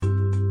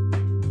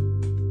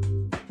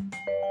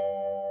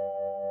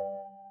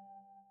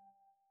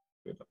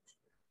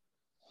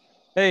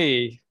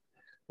Hey,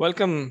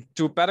 welcome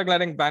to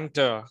Paragliding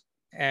Banter,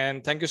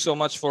 and thank you so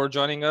much for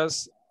joining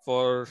us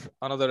for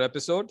another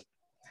episode.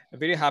 I'm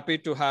very happy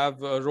to have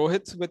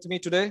Rohit with me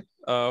today,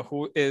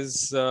 who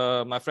is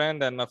my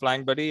friend and my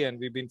flying buddy, and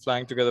we've been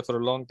flying together for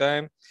a long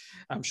time.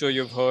 I'm sure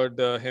you've heard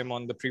him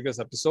on the previous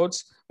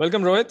episodes.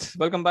 Welcome, Rohit.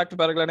 Welcome back to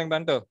Paragliding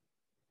Banter.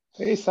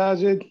 Hey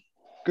Sajid,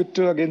 good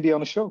to again be on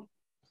the show.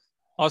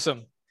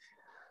 Awesome.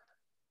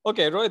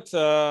 Okay, Rohit,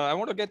 I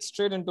want to get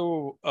straight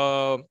into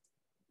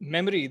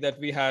memory that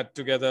we had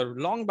together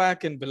long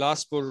back in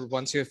Bilaspur.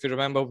 Once, if you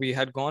remember, we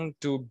had gone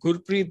to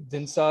Gurpreet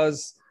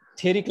Dinsa's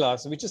theory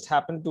class. We just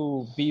happened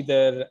to be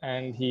there,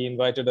 and he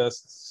invited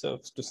us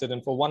to sit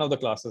in for one of the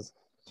classes.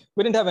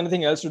 We didn't have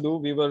anything else to do.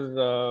 We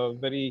were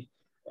very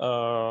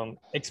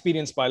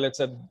experienced pilots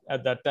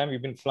at that time.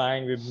 We've been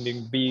flying, we've been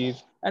doing beer,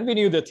 and we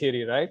knew the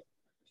theory, right?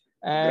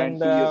 Grand And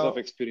 2 years of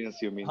experience,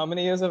 you how mean?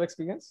 many years of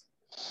experience?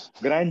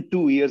 Grand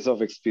 2 years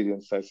of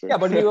experience, I say. Yeah,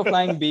 but we were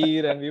flying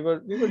beer, and we were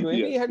doing.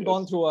 We Yes, had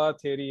gone yes. through our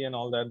theory and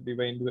all that. We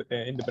were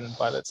independent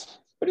pilots,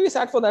 but we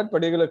sat for that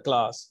particular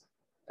class.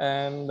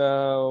 And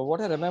what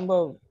I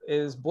remember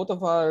is both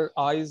of our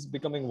eyes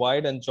becoming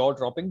wide and jaw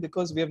dropping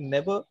because we have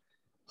never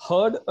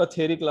heard a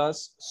theory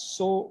class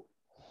so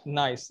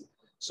nice.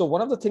 So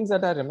one of the things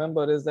that I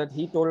remember is that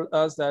he told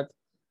us that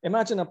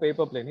imagine a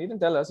paper plane. He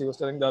didn't tell us. He was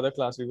telling the other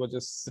class. We were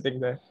just sitting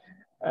there,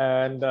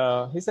 and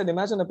he said,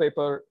 imagine a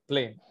paper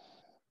plane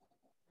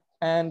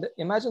and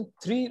imagine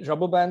three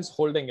rubber bands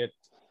holding it,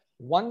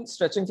 one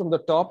stretching from the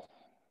top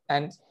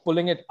and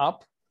pulling it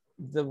up,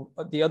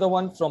 the other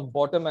one from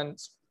bottom and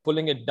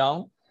pulling it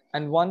down,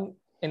 and one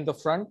in the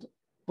front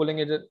pulling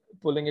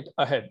it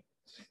ahead.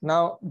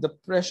 Now the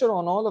pressure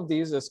on all of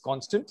these is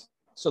constant,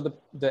 so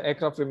the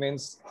aircraft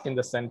remains in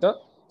the center.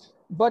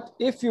 But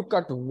if you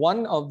cut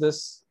one of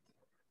this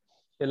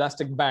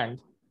elastic band,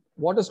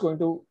 what is going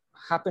to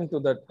happen to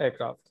that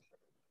aircraft?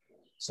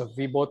 So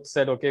we both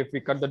said, okay, if we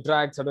cut the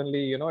drag,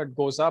 suddenly, it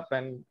goes up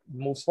and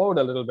moves forward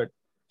a little bit.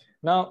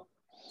 Now,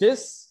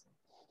 this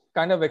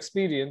kind of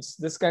experience,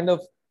 this kind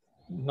of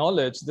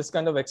knowledge, this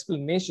kind of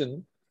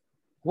explanation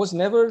was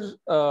never,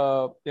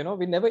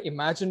 we never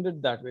imagined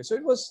it that way. So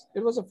it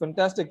was a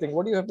fantastic thing.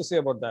 What do you have to say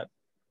about that?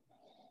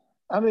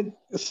 I mean,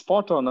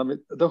 spot on. I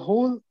mean, the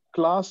whole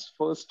class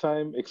first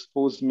time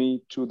exposed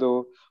me to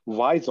the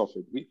whys of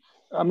it.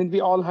 We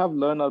all have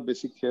learned our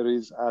basic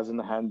theories as in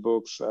the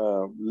handbooks,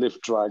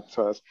 lift, drag,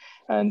 thrust,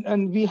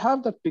 and we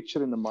have that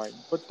picture in the mind.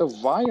 But the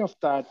why of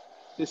that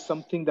is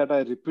something that I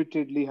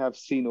repeatedly have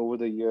seen over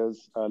the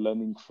years,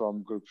 learning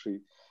from Gurpreet.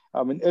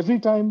 I mean, every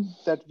time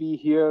that we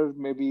hear,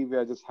 maybe we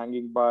are just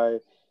hanging by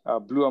a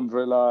blue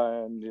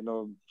umbrella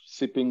and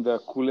sipping the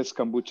coolest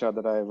kombucha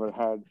that I ever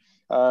had.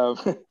 Uh,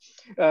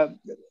 uh,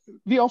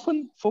 we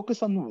often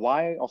focus on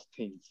why of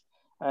things,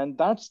 and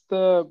that's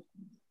the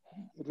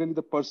really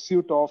the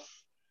pursuit of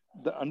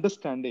the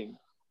understanding,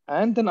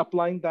 and then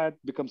applying that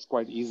becomes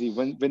quite easy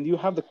when you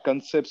have the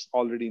concepts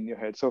already in your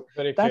head. So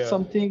Very that's clear.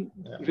 something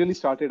Yeah. really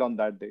started on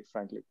that day,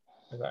 frankly.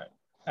 Right.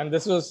 And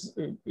this was,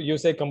 you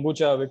say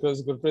kombucha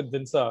because Gurpreet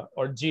Dinsa,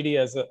 or GD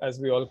as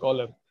we all call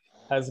him,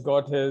 has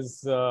got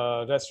his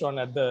restaurant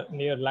at the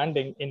near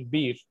landing in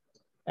Beer.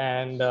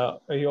 And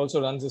he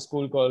also runs a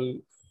school called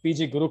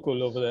PG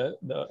Gurukul over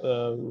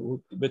there,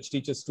 which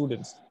teaches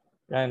students.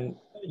 And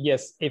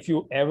yes, if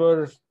you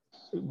ever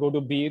go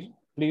to Beer,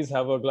 please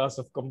have a glass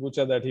of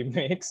kombucha that he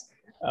makes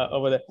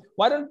over there.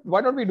 Why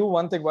don't we do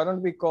one thing? Why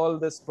don't we call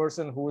this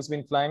person who has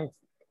been flying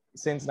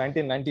since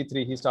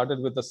 1993? He started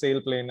with a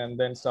sailplane and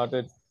then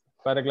started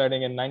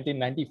paragliding in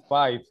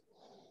 1995.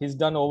 He's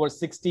done over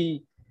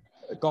 60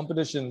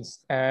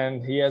 competitions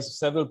and he has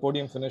several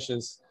podium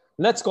finishes.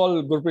 Let's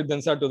call Gurpreet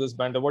Dinsar to this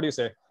banter. What do you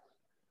say?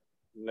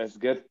 Let's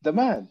get the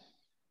man.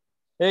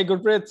 Hey,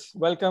 Gurpreet,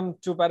 welcome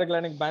to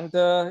Paragliding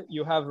Banter.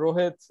 You have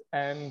Rohit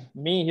and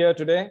me here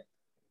today.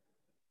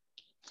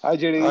 Hi, Hi,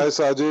 JD.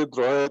 Sajid,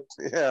 Rohit.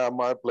 Yeah,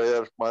 my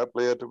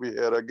pleasure to be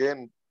here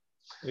again.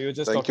 We were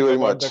just Thank you talking very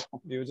about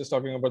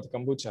much. the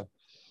kombucha.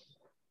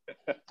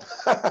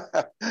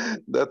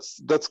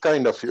 That's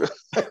kind of you.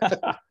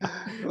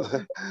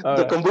 The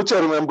uh,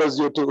 kombucha remembers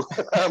you too,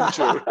 I'm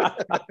sure.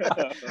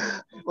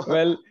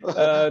 well, to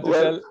Well,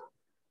 tell,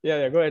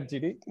 yeah, go ahead,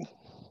 GD.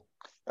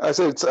 I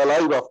say it's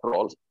alive after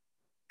all.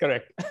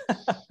 Correct.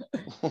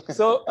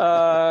 So,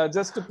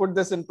 just to put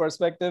this in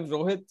perspective,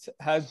 Rohit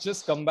has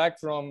just come back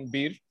from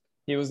Beer.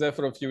 He was there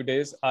for a few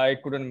days. I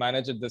couldn't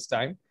manage it this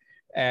time.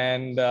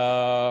 And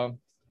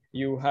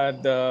you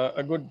had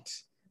a good,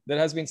 there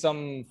has been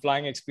some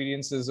flying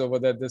experiences over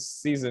there this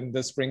season,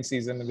 this spring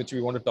season, which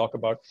we want to talk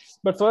about.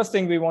 But first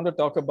thing, we want to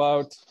talk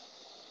about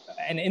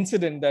an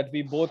incident that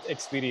we both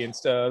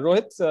experienced.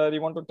 Rohit, do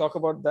you want to talk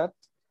about that?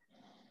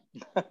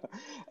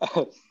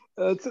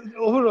 So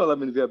overall, I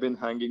mean, we have been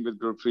hanging with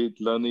Gurpreet,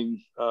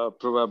 learning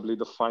probably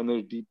the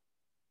finer details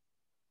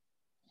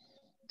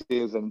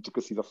and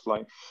intricacies of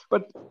flying.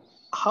 But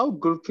how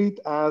Gurpreet,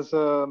 as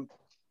a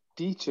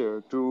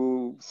teacher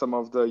to some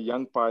of the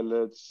young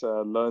pilots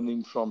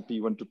learning from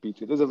P1 to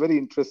P3, there's a very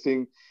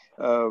interesting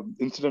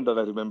incident that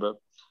I remember.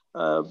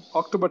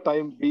 October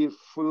time, be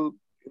full,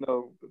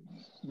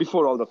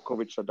 before all the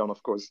COVID shutdown,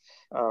 of course.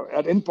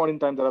 At any point in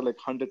time, there are like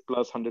 100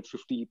 plus,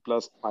 150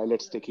 plus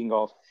pilots taking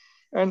off.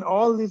 And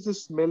all this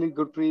is smelly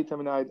Gurpreet. I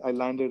mean, I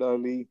landed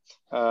early,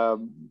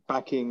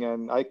 packing,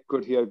 and I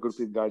could hear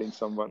Gurpreet guiding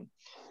someone.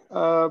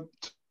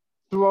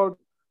 Throughout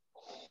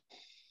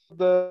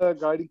the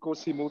guiding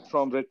course, he moved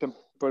from Red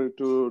Temple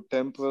to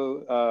Dam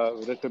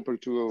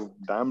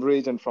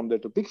Ridge, and from there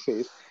to Big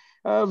Face,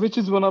 which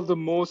is one of the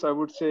most, I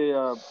would say,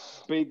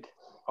 big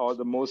or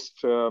the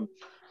most uh,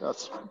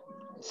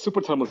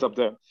 super thermals up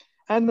there.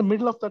 And in the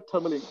middle of that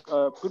thermaling,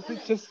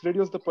 Gurpreet just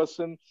radios the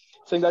person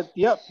saying that,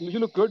 yeah, you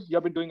look good. You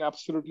have been doing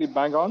absolutely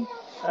bang on.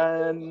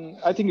 And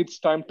I think it's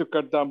time to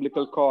cut the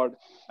umbilical cord.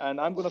 And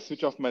I'm going to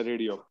switch off my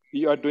radio.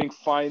 You are doing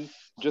fine.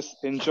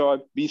 Just enjoy,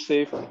 be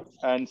safe,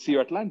 and see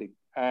you at landing.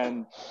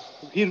 And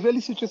he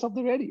really switches off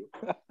the radio.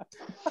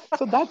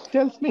 So that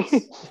tells me.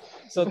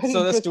 So very the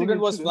interesting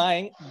student was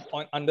incident.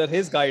 flying under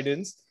his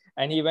guidance,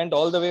 and he went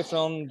all the way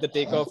from the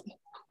takeoff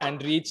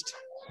and reached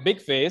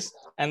Big Face.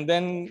 And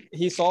then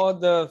he saw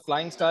the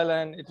flying style,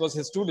 and it was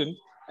his student.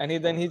 And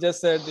he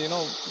just said,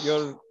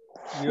 you're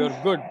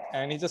good.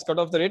 And he just cut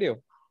off the radio.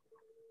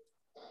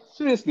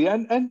 Seriously,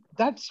 and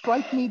that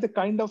strike me the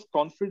kind of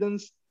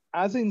confidence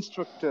as an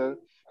instructor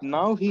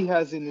now he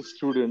has in his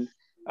student,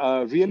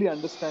 really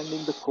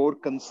understanding the core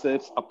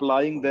concepts,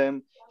 applying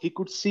them. He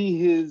could see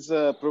his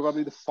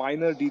probably the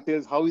finer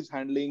details, how he's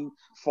handling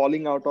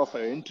falling out of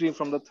an entry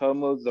from the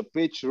thermals, the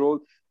pitch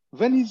roll.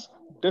 When he's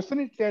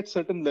definitely at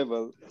certain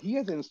level, he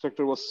as an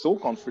instructor was so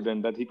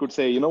confident that he could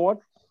say, you know what,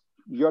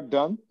 you're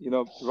done.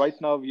 Right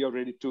now we are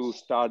ready to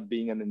start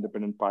being an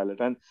independent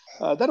pilot. And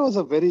that was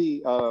a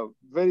very,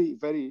 very,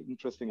 very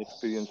interesting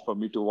experience for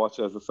me to watch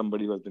as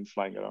somebody who has been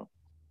flying around.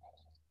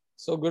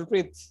 So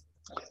Gurpreet,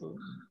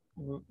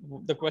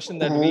 the question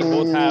that we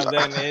both have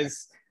then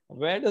is,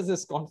 where does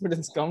this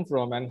confidence come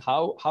from, and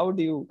how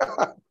do you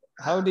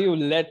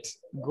let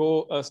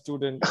go a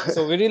student?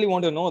 So we really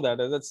want to know that.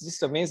 That's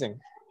just amazing.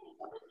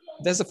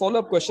 There's a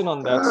follow-up question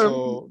on that,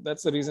 so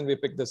that's the reason we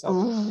picked this up.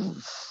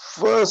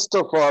 First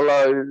of all,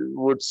 I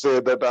would say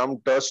that I'm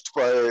touched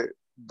by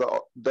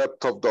the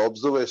depth of the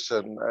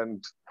observation,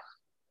 and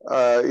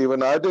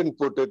even I didn't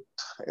put it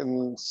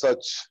in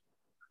such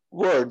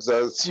words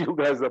as you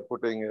guys are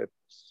putting it.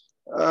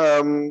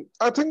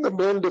 I think the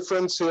main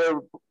difference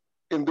here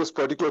in this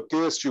particular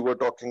case you were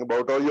talking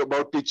about, or you're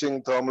about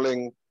teaching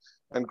thermaling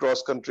and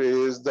cross country,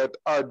 is that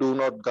I do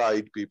not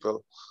guide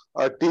people.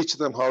 I teach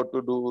them how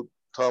to do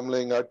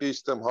thermaling. I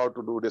teach them how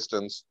to do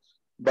distance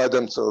by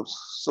themselves.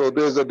 So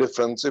there's a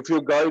difference. If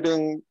you're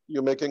guiding,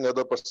 you're making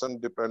other person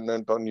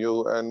dependent on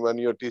you. And when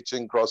you're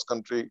teaching cross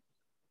country,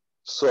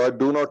 so I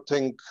do not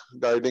think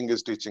guiding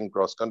is teaching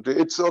cross country.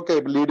 It's okay,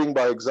 leading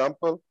by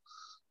example,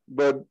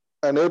 but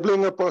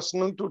enabling a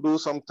person to do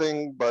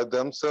something by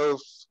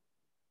themselves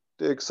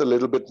takes a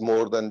little bit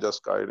more than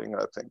just guiding,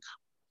 I think.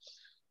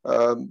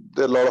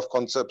 There are a lot of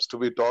concepts to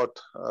be taught.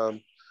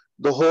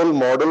 The whole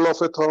model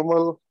of a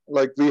thermal,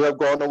 like we have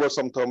gone over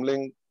some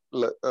thermaling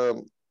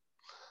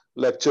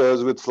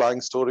lectures with flying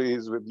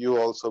stories with you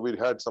also, we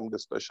had some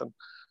discussion.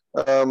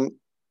 So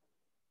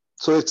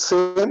it's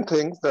same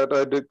things that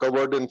I did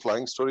covered in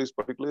flying stories,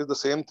 particularly the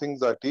same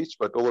things I teach,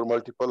 but over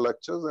multiple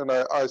lectures. And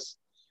I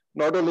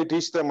not only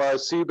teach them, I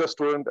see the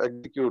student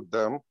execute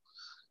them.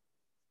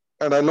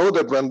 And I know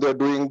that when they're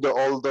doing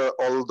all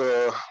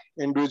the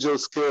individual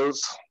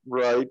skills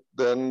right,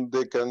 then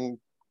they can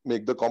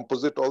make the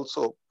composite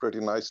also pretty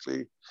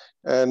nicely.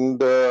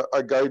 And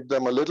I guide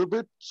them a little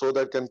bit so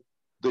that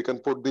they can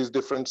put these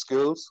different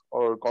skills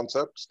or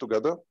concepts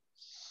together.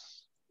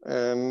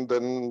 And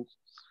then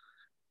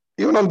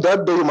even on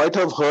that day, you might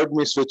have heard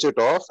me switch it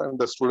off, and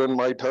the student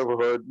might have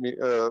heard me,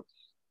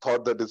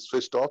 thought that it's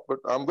switched off, but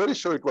I'm very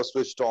sure it was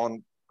switched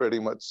on pretty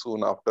much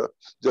soon after,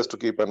 just to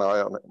keep an eye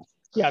on it.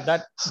 Yeah,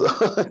 that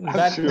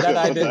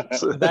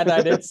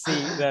I did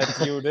see that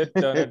you did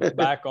turn it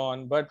back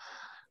on, but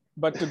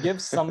to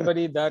give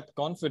somebody that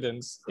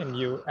confidence in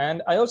you.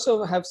 And I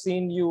also have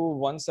seen you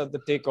once at the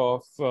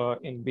takeoff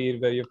in Bir,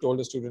 where you've told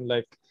a student,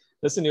 like,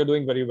 listen, you're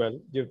doing very well.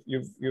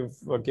 You've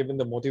given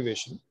the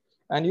motivation.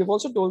 And you've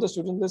also told the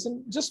student,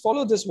 listen, just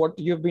follow this, what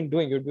you've been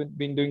doing. You've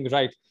been doing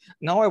right.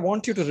 Now I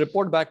want you to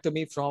report back to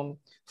me from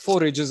 4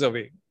 ridges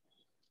away.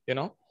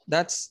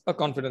 That's a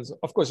confidence.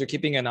 Of course, you're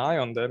keeping an eye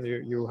on them.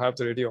 You have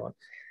the radio on.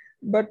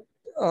 But,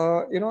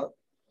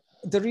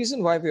 the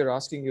reason why we're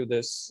asking you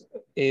this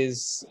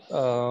is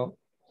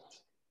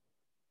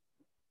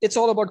it's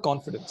all about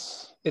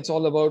confidence. It's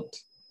all about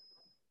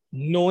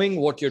knowing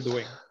what you're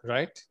doing,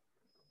 right?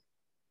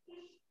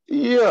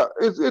 Yeah,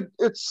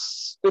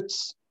 it's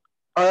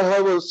I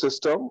have a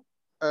system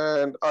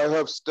and I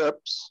have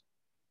steps,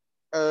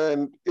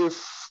 and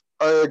if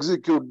I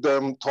execute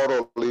them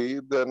thoroughly,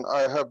 then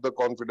I have the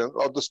confidence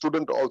of the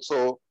student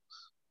also.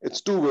 It's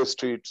two-way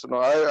street. So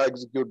I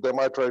execute them,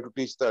 I try to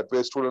teach that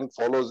way, student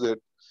follows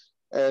it.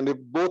 And if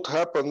both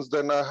happens,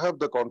 then I have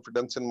the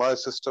confidence in my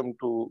system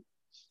to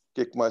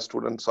kick my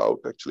students out.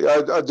 Actually,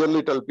 I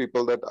generally tell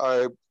people that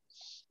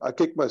I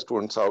kick my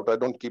students out. I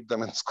don't keep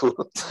them in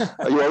school.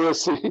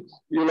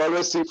 You'll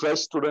always see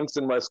fresh students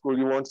in my school.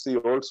 You won't see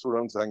old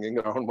students hanging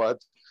around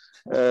much.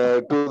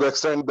 To the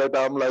extent that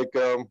I'm like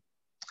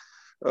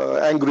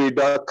angry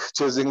duck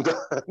chasing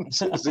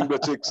the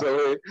chicks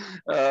away.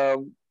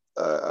 I'm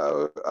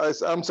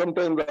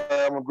sometimes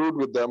I'm rude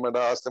with them and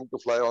I ask them to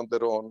fly on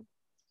their own.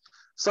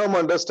 Some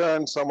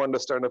understand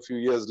a few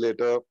years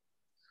later.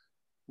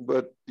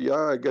 But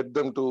yeah, I get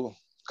them to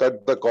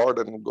cut the cord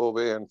and go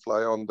away and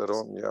fly on their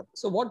own. Yeah.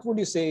 So what would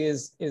you say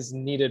is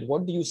needed?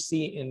 What do you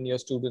see in your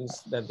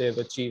students that they've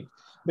achieved?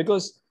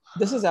 Because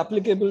this is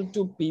applicable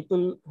to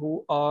people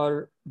who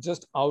are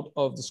just out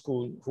of the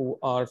school, who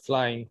are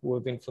flying, who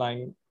have been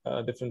flying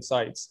different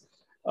sites.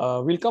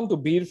 We'll come to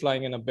Beer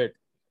flying in a bit.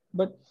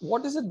 But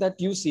what is it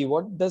that you see?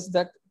 What does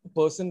that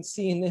person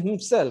see in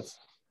himself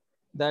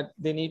that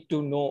they need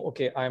to know,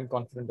 okay, I am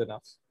confident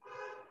enough?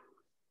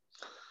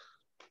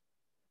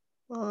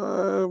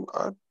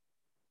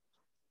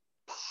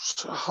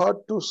 Hard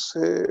to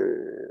say.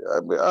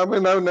 I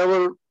mean, I've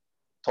never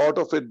thought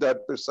of it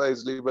that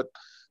precisely, but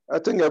I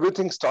think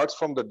everything starts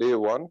from the day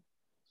one.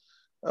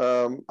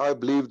 I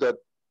believe that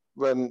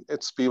when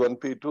it's P1,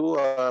 P2,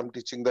 I'm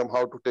teaching them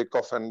how to take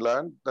off and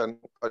land, then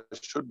I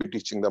should be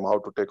teaching them how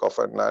to take off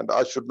and land.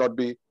 I should not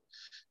be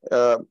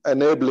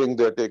enabling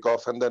their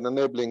takeoff and then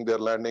enabling their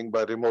landing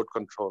by remote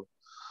control.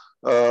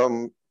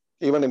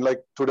 Even in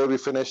like today, we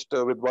finished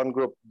with one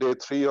group, day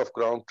 3 of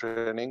ground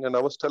training, and I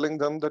was telling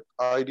them that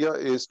idea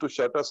is to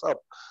shut us up.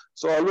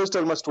 So I always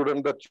tell my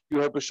student that you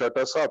have to shut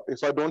us up.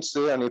 If I don't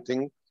say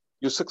anything,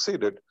 you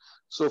succeeded.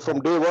 So from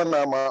day one,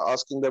 I'm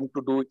asking them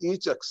to do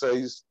each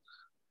exercise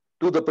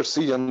to the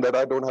precision that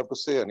I don't have to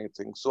say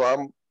anything. So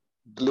I'm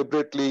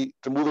deliberately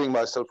removing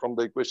myself from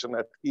the equation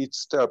at each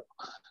step.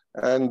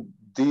 And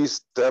these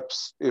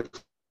steps, if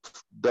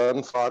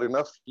done far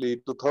enough, lead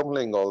to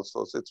thumb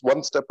also. So it's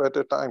one step at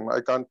a time.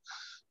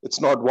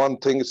 It's not one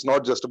thing. It's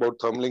not just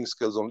about thumb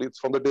skills only. It's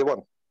from the day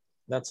one.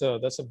 That's a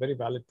very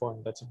valid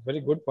point. That's a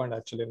very good point,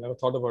 actually. I never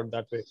thought about it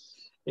that way.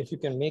 If you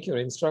can make your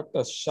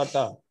instructor shut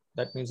up,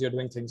 that means you're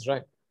doing things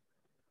right.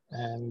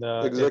 And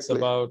exactly.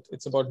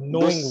 it's about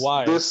knowing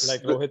why,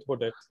 like Rohit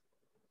put it.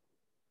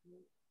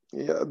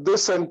 Yeah,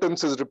 this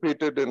sentence is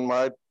repeated in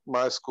my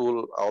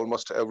school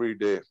almost every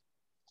day.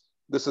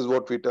 This is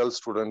what we tell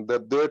students,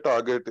 that their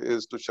target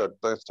is to shut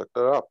the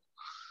instructor up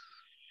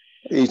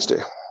each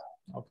day.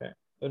 Okay.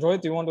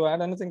 Rohit, you want to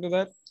add anything to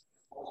that?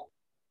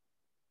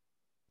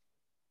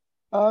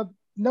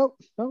 No.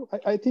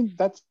 I think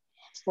that's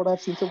what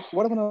I've seen. So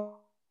what I'm going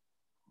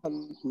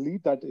to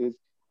lead that is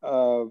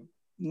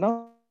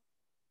now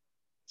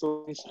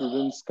so many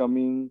students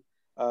coming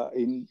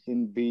in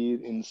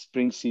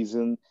spring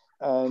season,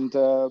 and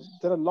there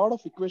are a lot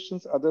of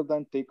equations other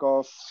than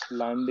takeoff,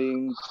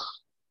 landing,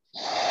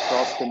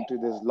 cross country.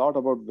 There's a lot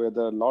about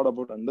weather, a lot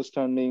about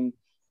understanding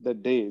the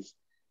days.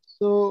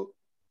 So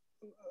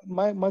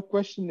my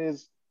question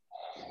is,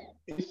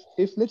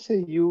 if let's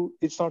say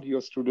it's not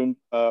your student,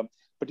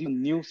 but you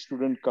new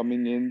student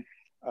coming in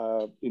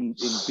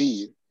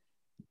B,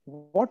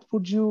 what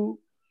would you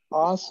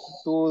ask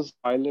those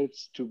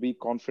pilots to be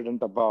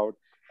confident about,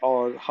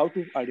 or how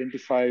to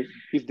identify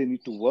if they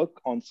need to work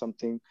on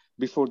something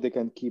before they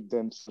can keep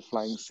them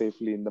flying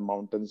safely in the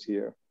mountains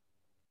here?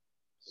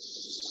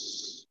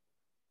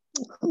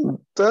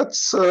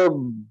 That's a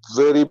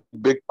very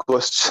big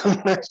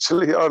question,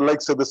 actually, or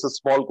like so this is a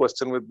small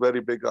question with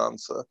very big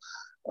answer.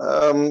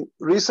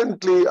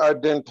 Recently, I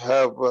didn't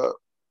have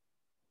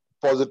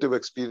positive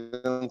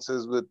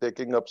experiences with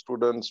taking up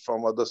students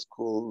from other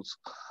schools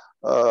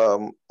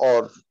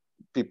or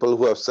people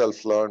who have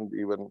self-learned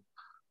even,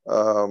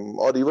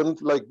 or even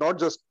like not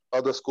just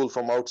other school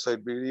from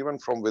outside BEER, even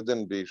from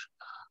within BEER.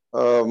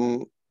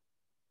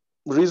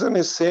 Reason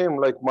is same,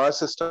 like my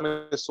system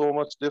is so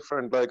much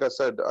different. Like I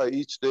said,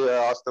 each day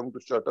I ask them to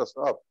shut us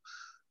up.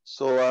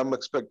 So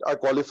I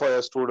qualify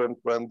a student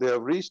when they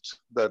have reached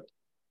that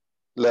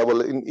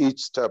level in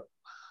each step.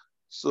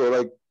 So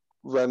like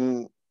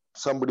when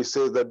somebody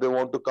says that they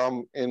want to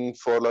come in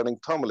for learning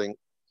tumbling,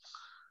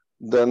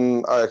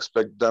 then I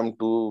expect them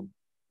to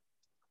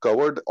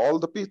cover all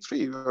the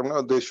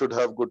P3. They should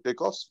have good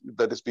takeoffs,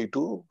 that is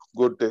P2,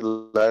 good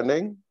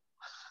landing,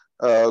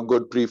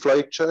 good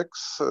pre-flight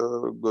checks,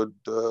 good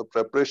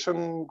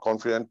preparation,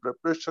 confident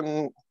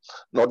preparation,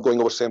 not going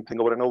over same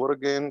thing over and over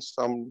again,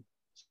 some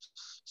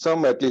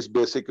at least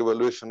basic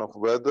evaluation of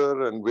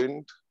weather and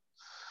wind,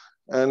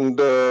 and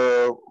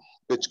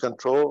pitch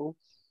control,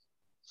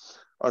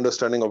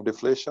 understanding of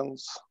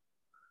deflations,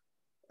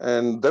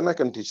 and then I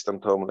can teach them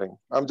thermaling.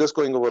 I'm just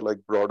going over like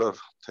broader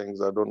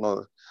things. I don't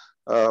know.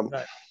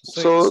 Right.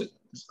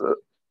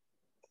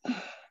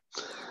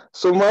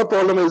 So my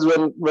problem is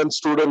when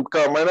students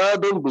come, and I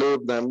don't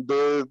blame them.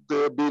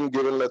 They've been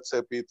given, let's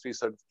say, P3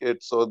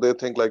 certificate, so they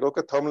think like,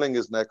 okay, tumbling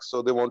is next,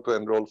 so they want to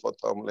enroll for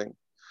tumbling.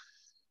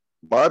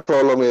 My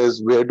problem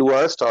is, where do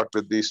I start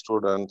with these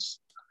students?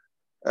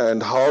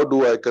 And how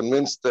do I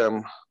convince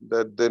them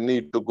that they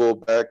need to go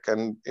back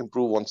and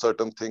improve on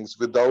certain things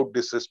without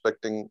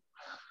disrespecting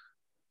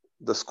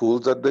the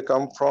schools that they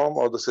come from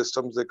or the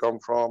systems they come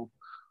from,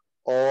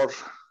 or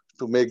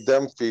to make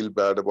them feel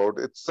bad about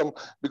it.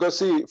 Because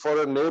see,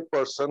 for a new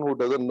person who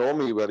doesn't know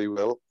me very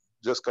well,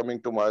 just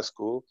coming to my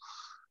school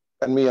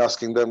and me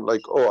asking them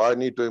like, oh, I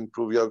need to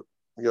improve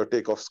your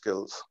takeoff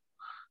skills.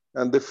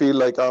 And they feel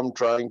like I'm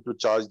trying to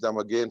charge them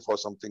again for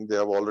something they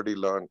have already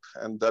learned.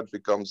 And that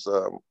becomes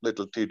a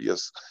little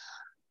tedious.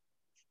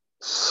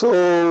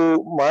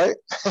 So my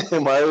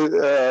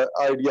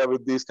idea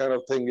with these kind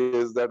of thing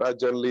is that I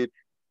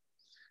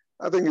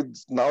think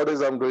it's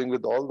nowadays I'm doing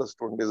with all the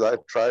students is I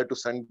try to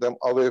send them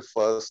away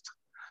first,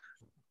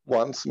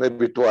 once,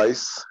 maybe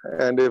twice.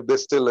 And if they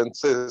still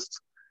insist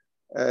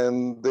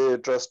and they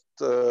trust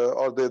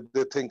or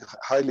they think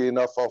highly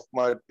enough of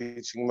my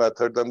teaching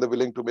method, then they're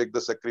willing to make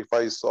the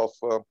sacrifice of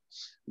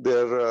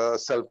their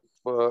self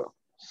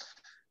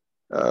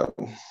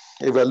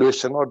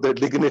evaluation or their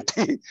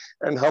dignity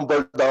and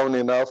humble down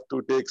enough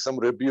to take some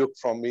rebuke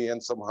from me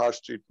and some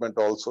harsh treatment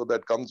also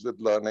that comes with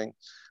learning.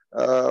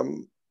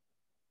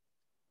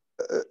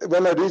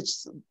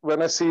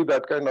 When I see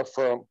that kind of,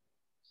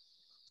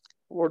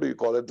 what do you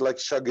call it? Like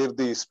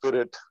Shagirdi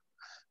spirit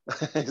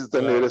is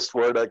the nearest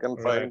word I can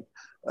find.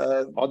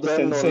 Or the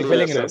sense of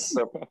willingness.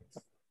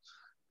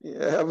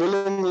 Yeah,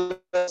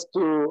 willingness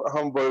to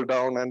humble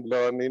down and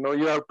learn. You know,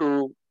 you have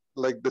to,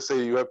 like they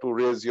say, you have to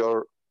raise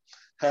your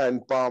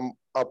hand palm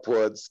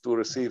upwards to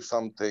receive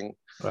something.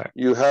 Right.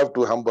 You have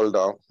to humble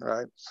down,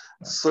 right?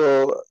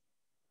 So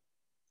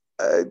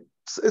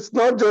it's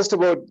not just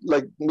about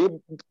like me,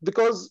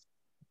 because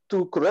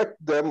to correct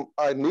them,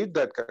 I need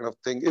that kind of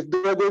thing. If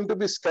they are going to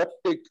be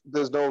skeptic,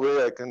 there's no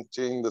way I can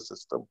change the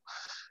system.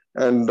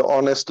 And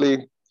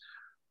honestly,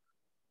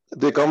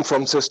 they come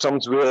from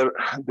systems where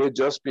they've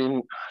just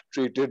been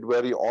treated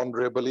very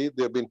honorably.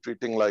 They've been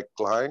treating like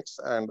clients,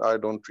 and I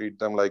don't treat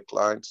them like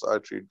clients. I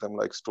treat them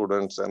like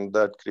students, and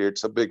that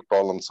creates a big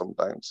problem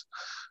sometimes.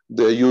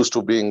 They're used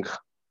to being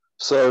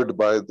served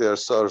by their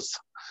sirs.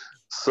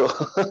 So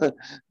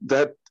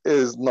that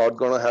is not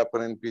going to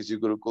happen in PG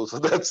Gurukul. So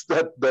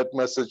that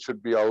message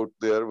should be out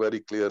there very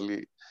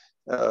clearly,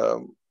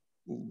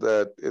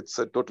 that it's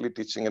a totally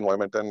teaching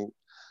environment, and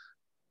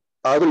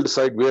I will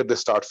decide where they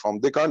start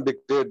from. They can't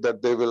dictate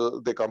that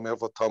they come here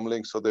for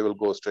Thermaling, so they will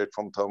go straight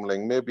from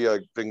Thermaling. Maybe I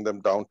bring them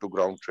down to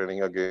ground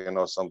training again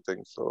or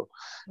something. So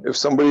if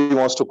somebody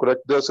wants to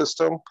correct their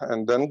system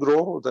and then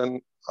grow, then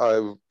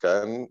I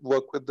can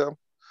work with them.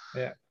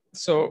 Yeah.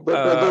 So, but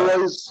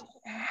otherwise,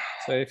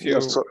 so if you,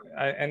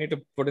 I need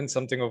to put in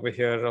something over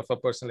here of a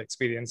personal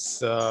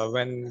experience.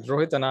 When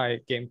Rohit and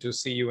I came to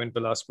see you in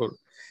Bilaspur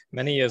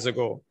many years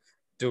ago,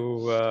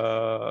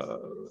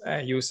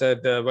 you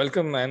said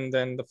welcome, and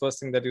then the first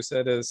thing that you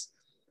said is,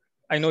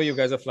 I know you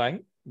guys are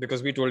flying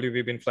because we told you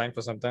we've been flying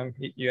for some time,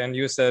 and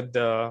you said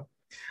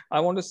I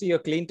want to see a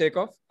clean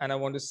takeoff and I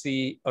want to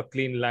see a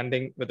clean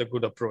landing with a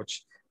good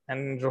approach.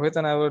 And Rohit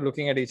and I were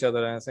looking at each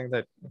other and saying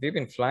that we've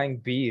been flying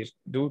beer,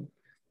 dude.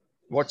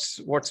 What's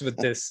with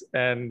this?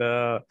 And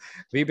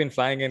we've been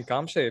flying in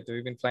Kamshet.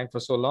 We've been flying for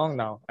so long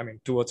now. I mean,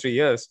 2 or 3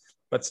 years,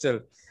 but still.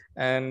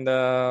 And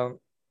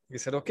we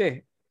said,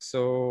 okay,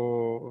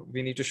 so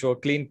we need to show a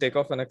clean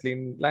takeoff and a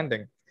clean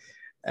landing.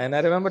 And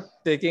I remember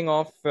taking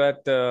off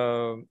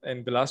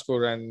in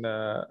Bilaspur,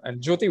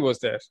 and Jyoti was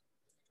there.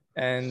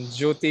 And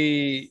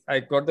Jyoti, I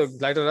got the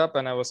glider up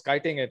and I was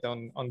kiting it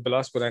on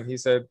Bilaspur, and he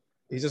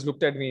just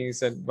looked at me. He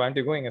said, "Why aren't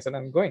you going?" I said,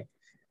 "I'm going."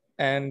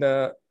 And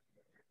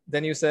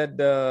then you said,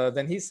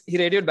 then he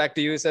radioed back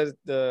to you. He said,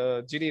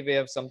 "GD, we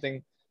have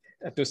something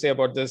to say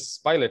about this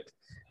pilot."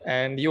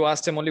 And you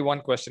asked him only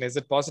one question: is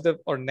it positive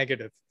or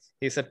negative?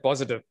 He said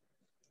positive.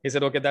 He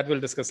said, "Okay, that we'll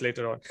discuss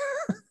later on."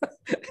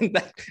 And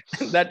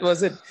that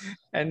was it.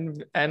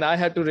 And I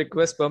had to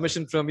request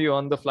permission from you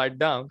on the flight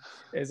down.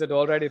 Is it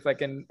all right if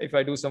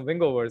I do some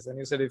wingovers? And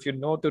you said, if you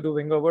know to do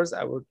wingovers,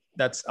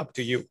 that's up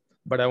to you.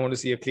 But I want to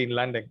see a clean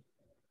landing.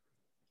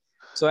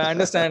 So I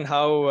understand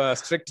how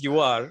strict you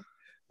are.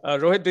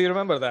 Rohit, do you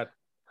remember that?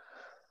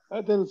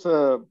 I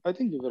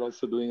think we were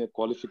also doing a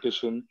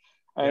qualification.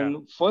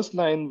 And first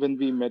line when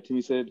we met him,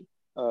 he said,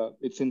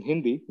 it's in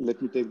Hindi.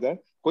 Let me take that.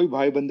 Koi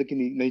bhai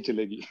bandaki nahi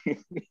chalegi.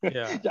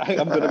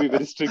 I'm going to be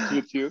very strict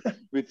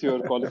with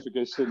your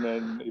qualification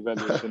and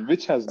evaluation,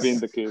 which has been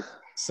the case.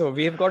 So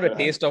we have got a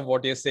taste of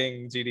what you're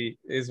saying, GD,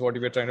 is what we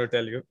were trying to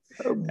tell you.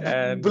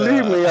 And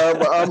believe me,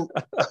 I'm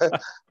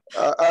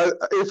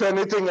if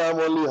anything, I'm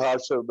only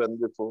harsher than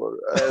before.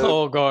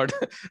 Oh God.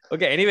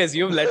 Okay. Anyways,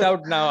 you've let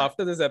out now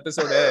after this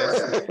episode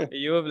airs,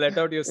 you have let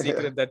out your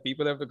secret that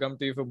people have to come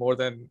to you for more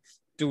than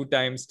 2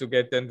 times to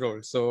get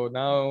enrolled. So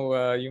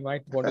now you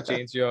might want to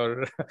change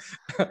your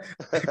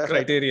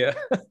criteria.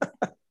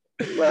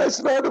 Well,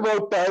 it's not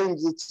about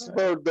times; it's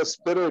about the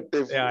spirit.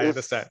 I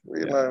understand.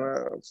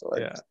 So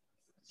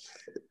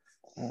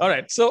all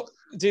right. So,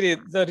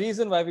 GD, the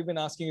reason why we've been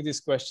asking you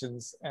these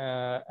questions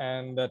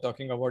and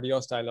talking about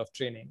your style of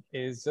training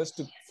is just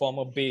to form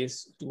a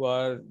base to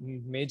our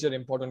major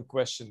important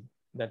question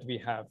that we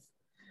have.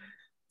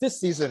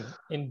 This season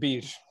in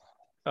Beer,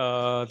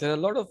 there are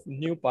a lot of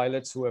new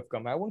pilots who have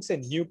come. I won't say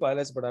new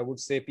pilots, but I would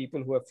say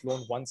people who have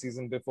flown one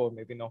season before,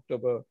 maybe in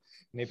October,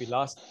 maybe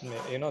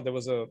there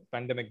was a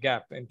pandemic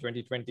gap in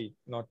 2020.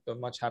 Not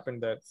much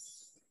happened there.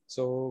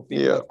 So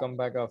people Yeah. have come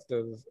back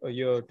after a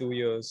year, 2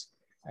 years,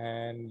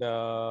 and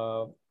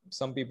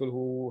some people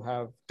who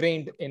have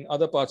trained in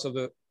other parts of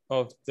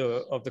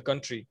the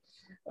country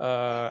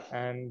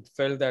and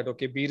felt that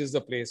okay, Beer is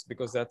the place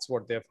because that's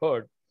what they've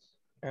heard,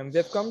 and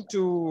they've come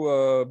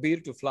to Beer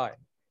to fly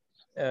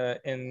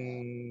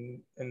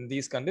in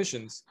these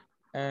conditions.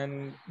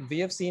 And we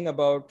have seen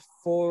about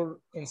 4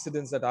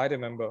 incidents that I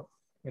remember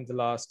in the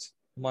last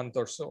month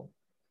or so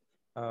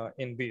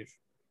in Beer,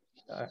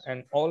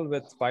 and all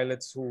with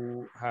pilots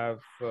who have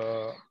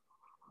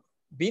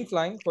been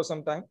flying for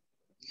some time,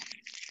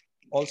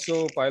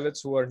 also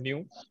pilots who are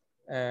new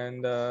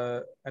and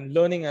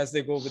learning as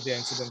they go with the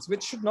incidents,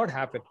 which should not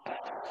happen.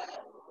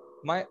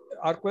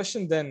 Our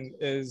question then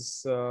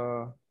is,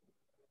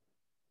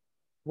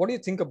 what do you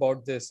think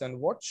about this, and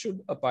what should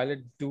a pilot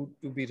do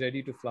to be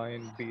ready to fly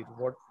in Beer?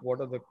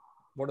 What are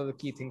the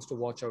key things to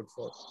watch out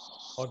for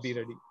or be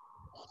ready?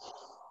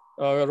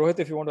 Rohit,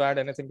 if you want to add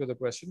anything to the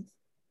question.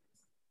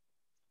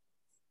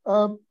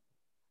 I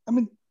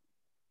mean,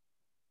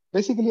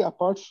 basically,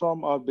 apart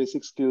from our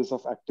basic skills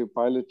of active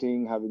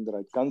piloting, having the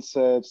right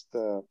concepts,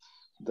 the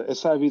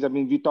SIVs, I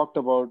mean, we talked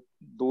about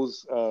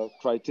those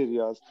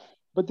criteria,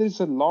 but there's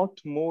a lot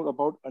more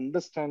about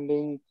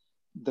understanding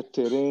the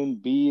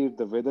terrain,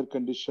 the weather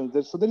conditions.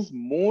 So there's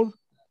more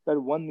that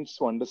one needs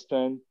to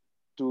understand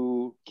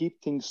to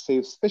keep things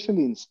safe,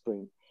 especially in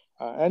spring.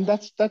 And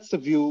that's the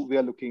view we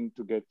are looking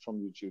to get from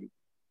you, Julie,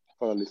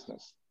 for our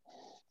listeners.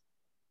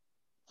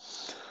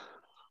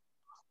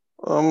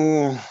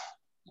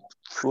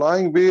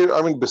 Flying Beer,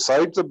 I mean,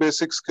 besides the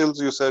basic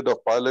skills you said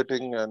of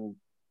piloting and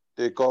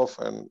takeoff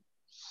and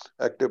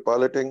active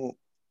piloting,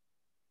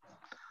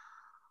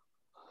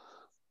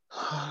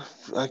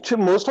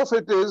 actually most of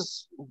it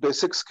is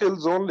basic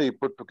skills only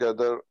put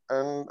together.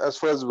 And as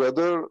far as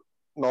weather,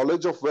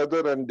 knowledge of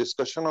weather and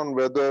discussion on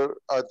weather,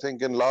 I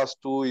think in last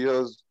 2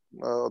 years,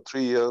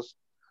 3 years,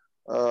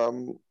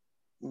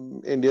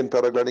 Indian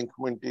paragliding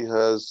community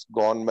has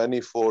gone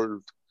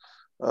manifold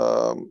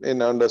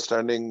in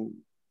understanding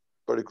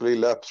particularly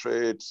lapse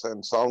rates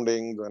and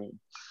soundings and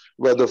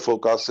weather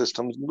forecast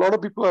systems. A lot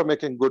of people are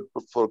making good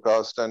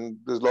forecast, and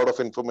there's a lot of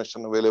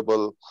information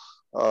available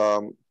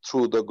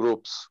through the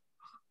groups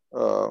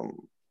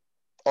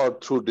or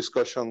through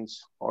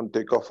discussions on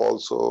takeoff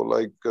also.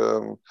 Like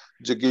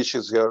Jigish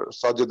is here,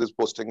 Sajid is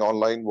posting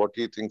online what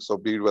he thinks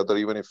of Beer weather,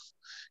 even if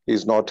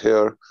he's not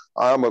here.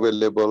 I am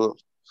available.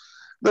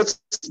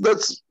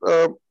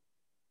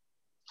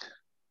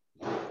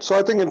 So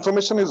I think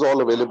information is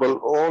all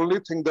available. Only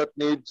thing that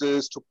needs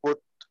is to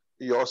put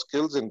your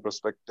skills in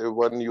perspective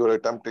when you're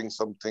attempting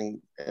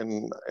something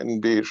in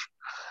Beer.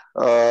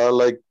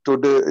 Like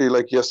today,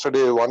 like yesterday,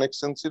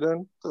 1X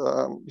incident,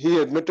 he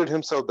admitted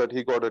himself that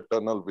he got a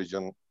tunnel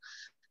vision.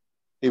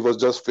 He was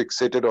just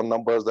fixated on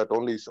numbers that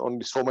only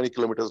so many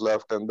kilometers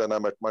left, and then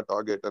I'm at my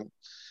target, and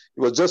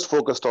he was just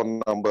focused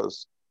on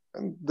numbers.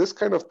 And this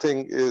kind of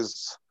thing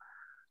is,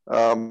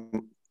 I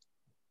mean,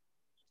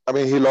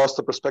 he lost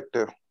the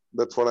perspective.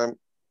 That's what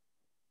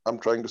I'm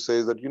trying to say,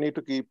 is that you need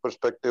to keep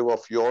perspective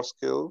of your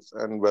skills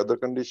and weather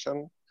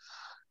condition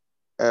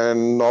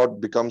and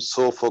not become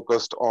so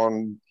focused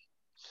on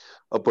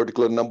a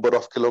particular number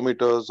of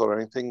kilometers or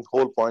anything.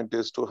 Whole point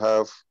is to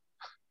have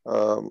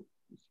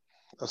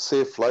a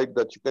safe flight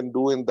that you can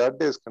do in that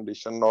day's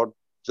condition, not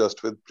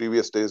just with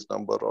previous day's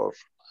number or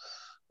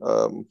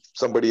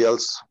somebody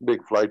else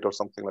big flight or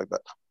something like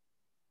that.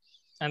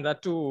 And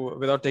that too,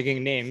 without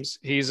taking names,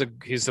 he's a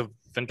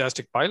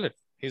fantastic pilot.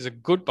 He's a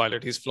good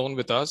pilot. He's flown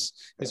with us.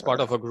 He's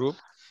part of a group.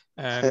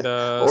 And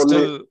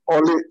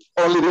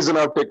only reason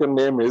I've taken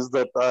name is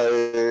that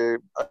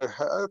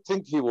I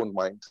think he won't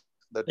mind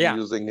that you're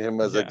using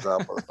him as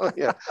example.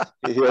 Yeah,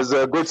 he has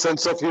a good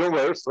sense of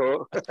humor.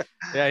 So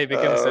yeah, he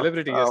became a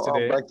celebrity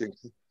yesterday.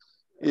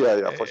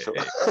 Yeah, for sure.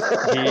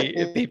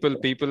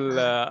 People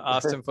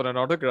asked him for an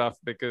autograph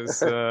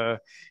because of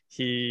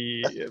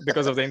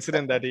the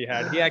incident that he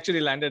had. He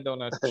actually landed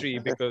on a tree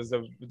because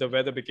the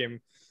weather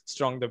became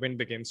strong, the wind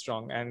became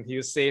strong, and he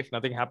was safe.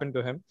 Nothing happened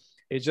to him.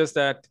 It's just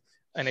that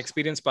an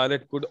experienced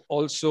pilot could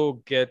also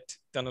get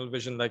tunnel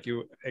vision, like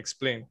you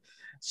explained.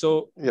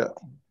 So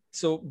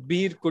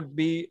Beer could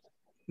be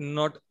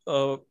not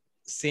a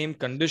same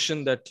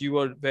condition that you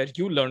are where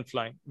you learn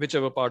flying,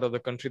 whichever part of the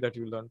country that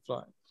you learn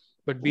flying.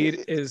 But Beer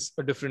is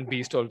a different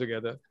beast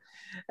altogether.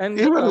 And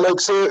even like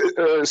say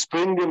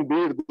spring in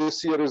Beer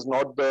this year is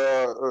not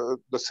the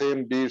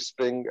same Beer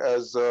spring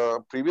as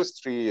previous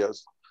 3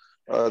 years.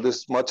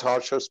 This much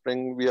harsher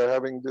spring we are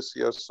having this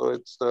year, so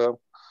it's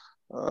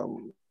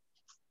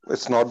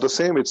not the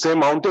same. It's same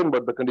mountain,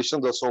 but the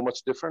conditions are so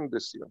much different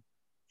this year.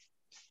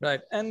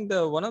 Right. And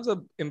one of the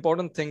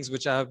important things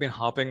which I have been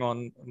harping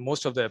on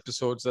most of the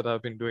episodes that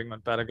I've been doing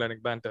on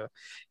Paragliding Banter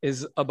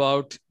is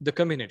about the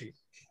community.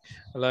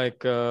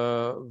 Like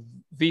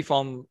we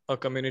form a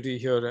community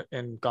here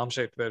in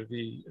Kamshet where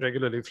we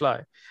regularly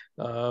fly,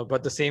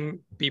 but the same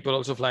people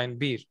also fly in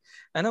Bir.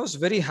 And I was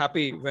very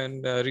happy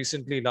when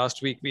recently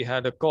last week we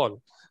had a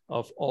call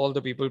of all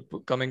the people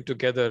coming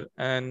together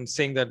and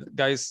saying that,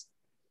 guys,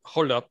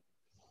 hold up,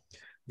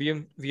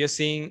 we are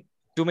seeing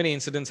too many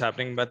incidents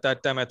happening. But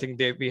that time I think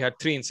we had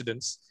 3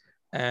 incidents,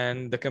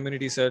 and the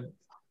community said,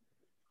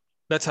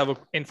 let's have an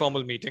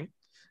informal meeting.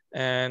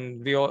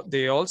 And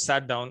they all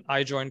sat down.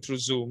 I joined through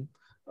Zoom,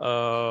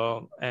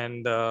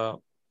 and a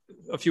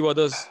few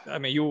others. I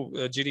mean, you,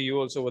 GD, you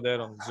also were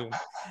there on Zoom,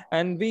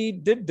 and we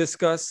did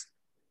discuss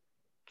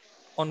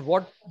on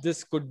what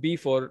this could be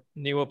for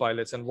newer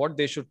pilots and what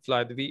they should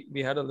fly.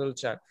 We had a little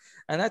chat,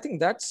 and I think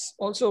that's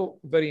also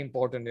very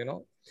important.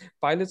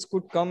 Pilots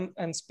could come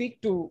and speak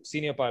to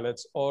senior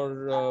pilots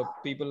or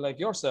people like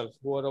yourself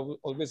who are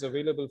always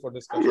available for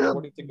discussion. Yeah,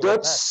 What do you think about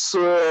that? that's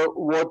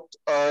what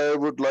I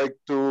would like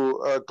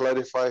to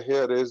clarify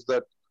here is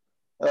that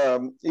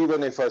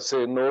even if I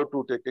say no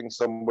to taking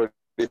somebody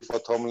for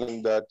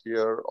thumling that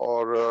year,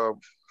 or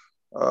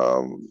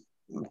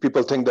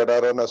people think that I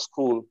run a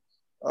school,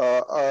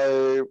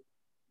 I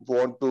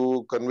want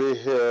to convey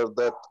here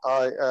that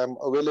I am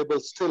available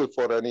still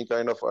for any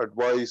kind of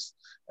advice,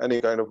 any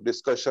kind of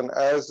discussion.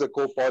 As a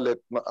co-pilot,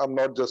 I'm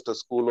not just a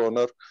school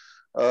owner.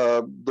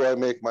 Though I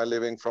make my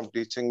living from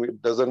teaching, it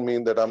doesn't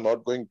mean that I'm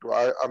not going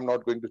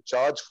to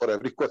charge for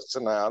every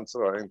question I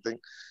answer or anything.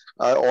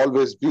 I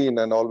always been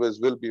and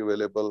always will be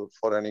available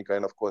for any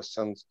kind of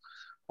questions.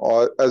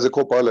 Or as a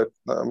co-pilot,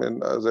 I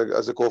mean,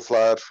 as a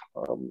co-flyer,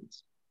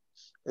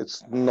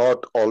 it's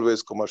not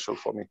always commercial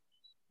for me.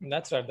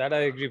 That's right. That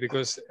I agree,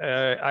 because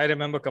I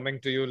remember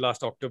coming to you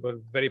last October,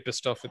 very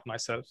pissed off with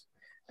myself,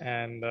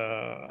 and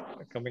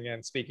coming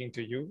and speaking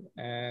to you,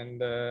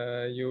 and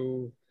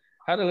you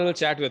had a little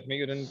chat with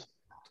me.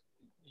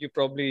 You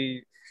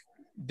probably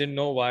didn't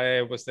know why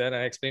I was there, and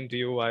I explained to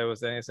you why I was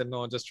there. And I said,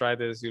 no, just try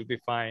this, you'll be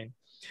fine.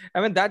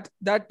 I mean, that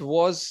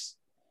was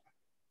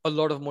a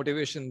lot of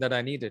motivation that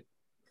I needed,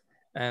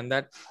 and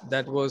that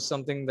was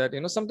something that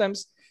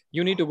sometimes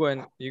you need to go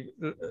and you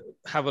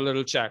have a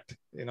little chat.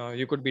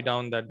 You could be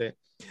down that day.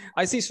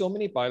 I see so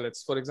many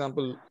pilots, for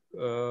example,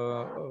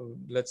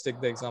 let's take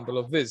the example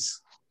of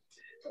Viz.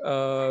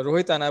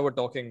 Rohit and I were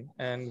talking,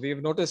 and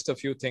we've noticed a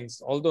few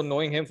things. Although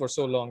knowing him for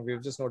so long,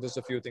 we've just noticed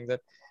a few things,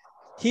 that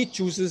he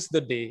chooses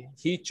the day,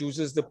 he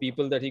chooses the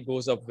people that he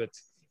goes up with,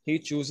 he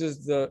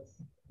chooses the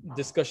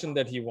discussion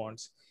that he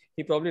wants.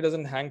 He probably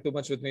doesn't hang too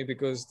much with me,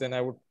 because then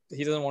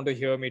he doesn't want to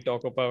hear me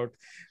talk about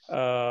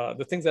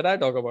the things that I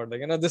talk about,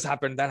 like, this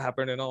happened, that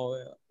happened,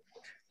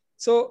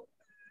 So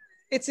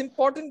it's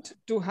important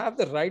to have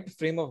the right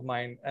frame of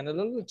mind, and a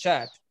little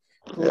chat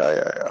could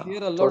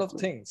clear a lot of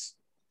things.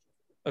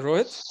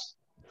 Rohit?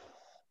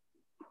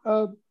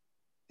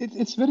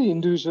 It's very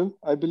individual.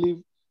 I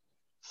believe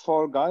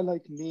for a guy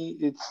like me,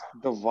 it's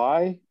the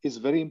why is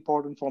very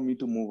important for me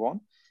to move on.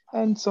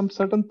 And some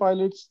certain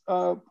pilots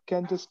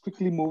can just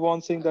quickly move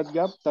on, saying that,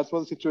 yep, that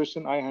was the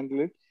situation, I handle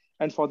it.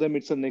 And for them,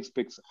 it's the next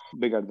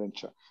big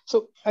adventure.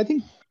 So I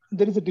think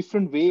there is a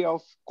different way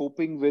of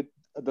coping with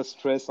the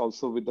stress,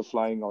 also with the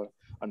flying, or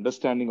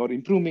understanding or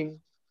improving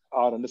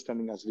our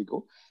understanding as we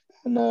go.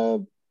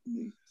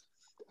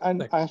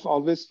 And I've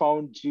always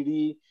found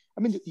GD,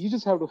 I mean, you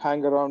just have to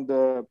hang around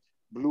the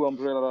blue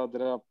umbrella.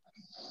 There are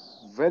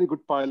very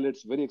good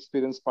pilots, very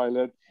experienced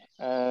pilot,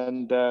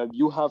 and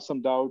you have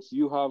some doubts,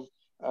 you have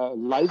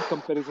live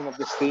comparison of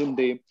the same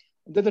day.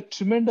 There's a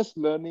tremendous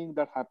learning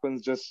that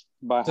happens just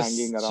by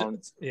hanging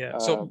around.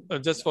 So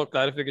just for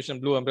clarification,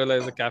 Blue Umbrella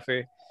is a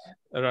cafe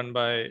run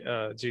by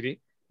GD,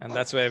 and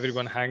that's where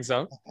everyone hangs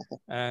out.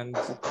 And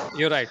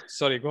you're right.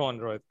 Sorry, go on,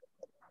 Rohit.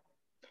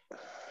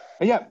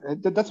 Yeah,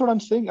 that's what I'm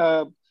saying.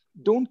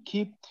 Don't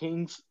keep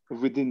things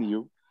within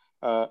you.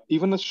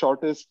 Even the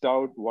shortest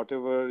doubt,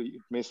 whatever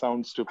it may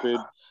sound stupid,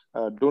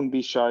 don't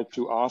be shy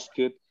to ask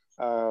it.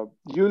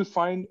 You'll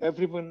find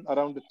everyone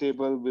around the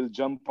table will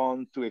jump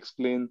on to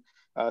explain.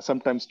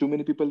 Sometimes too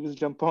many people will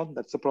jump on.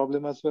 That's a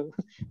problem as well.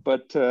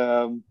 But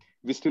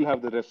we still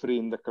have the referee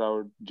in the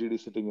crowd, GD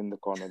sitting in the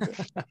corner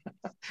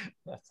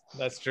there.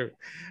 That's true.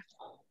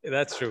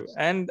 That's true.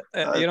 And,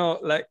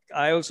 like,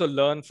 I also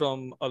learn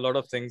from a lot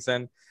of things.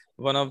 And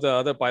one of the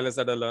other pilots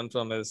that I learned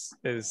from is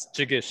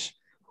Jigish,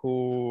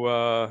 who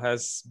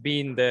has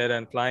been there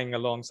and flying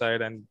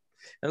alongside, and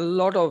a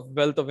lot of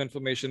wealth of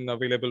information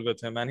available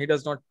with him. And he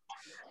does not,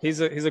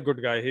 he's a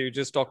good guy. He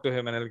just talk to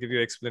him and he'll give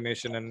you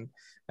explanation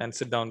and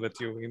sit down with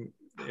you.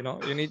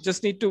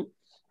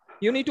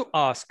 You need to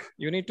ask,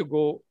 you need to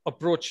go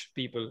approach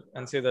people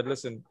and say that,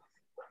 listen,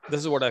 this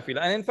is what I feel.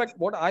 And in fact,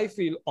 what I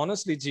feel,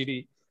 honestly,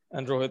 GD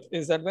and Rohit,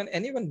 is that when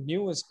anyone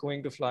new is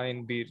going to fly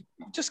in Bir,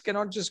 you just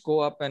cannot just go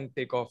up and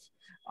take off.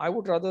 I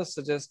would rather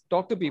suggest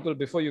talk to people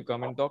before you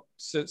come and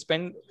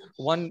spend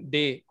one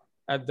day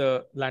at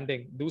the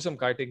landing, do some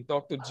kiting,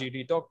 talk to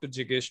GD, talk to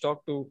Jigesh,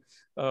 talk to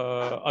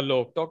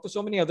Alok, talk to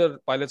so many other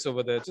pilots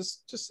over there.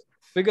 Just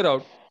figure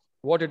out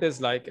what it is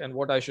like and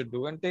what I should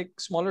do, and take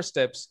smaller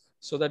steps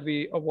so that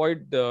we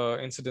avoid the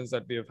incidents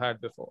that we have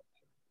had before.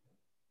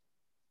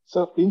 So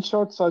in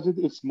short, Sajid,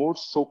 it's more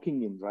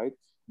soaking in, right?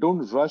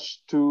 Don't rush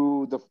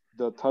to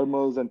the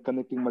thermals and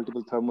connecting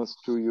multiple thermals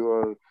to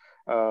your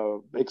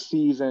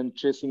XCs and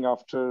chasing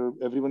after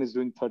everyone is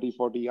doing 30,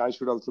 40. I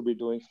should also be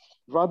doing.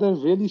 Rather,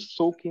 really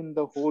soak in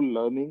the whole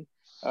learning,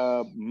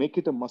 make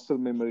it a muscle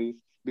memory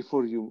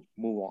before you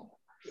move on.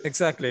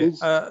 Exactly.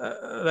 Is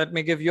Let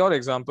me give your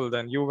example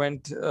then. You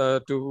went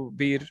to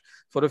Bir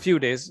for a few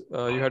days.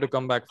 You had to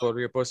come back for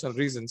your personal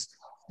reasons.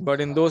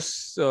 But in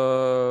those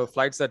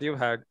flights that you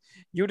had,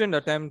 you didn't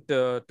attempt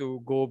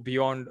to go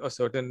beyond a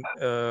certain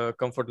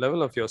comfort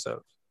level of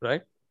yourself,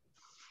 right?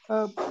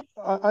 uh,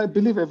 I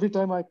believe every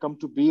time I come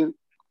to beer,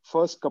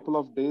 first couple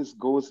of days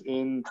goes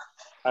in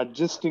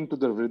adjusting to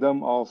the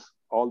rhythm of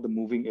all the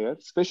moving air,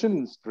 especially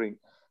in spring.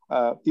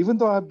 Even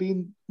though I've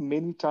been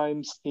many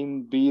times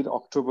in beer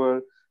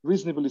October,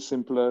 reasonably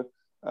simpler.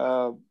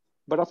 Uh,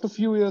 but after a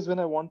few years, when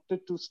I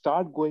wanted to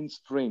start going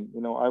spring,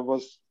 I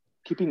was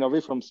keeping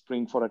away from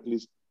spring for at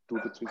least 2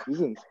 to 3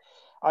 seasons.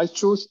 I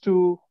chose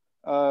to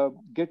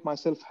get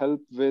myself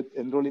help with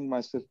enrolling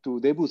myself to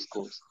Debu's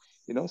course.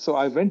 So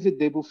I went with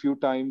Debu few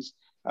times,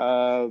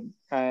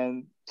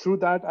 and through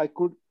that I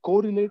could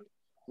correlate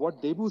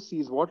what Debu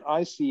sees, what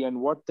I see, and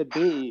what the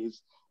day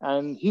is,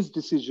 and his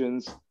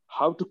decisions,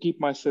 how to keep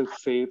myself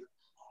safe.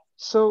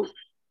 So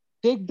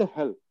take the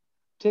help,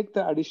 take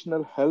the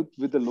additional help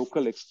with the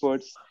local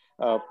experts,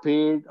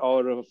 paid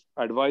or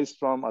advice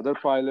from other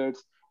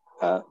pilots.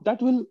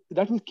 That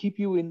will keep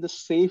you in the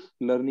safe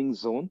learning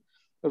zone,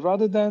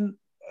 rather than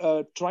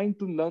trying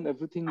to learn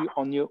everything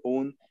on your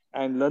own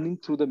and learning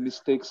through the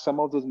mistakes. Some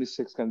of those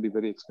mistakes can be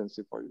very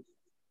expensive for you.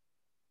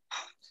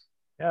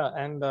 Yeah,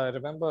 and I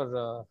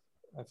remember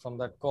from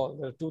that call,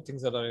 there are two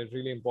things that are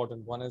really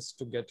important. One is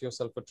to get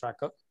yourself a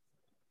tracker,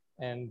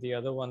 and the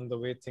other one, the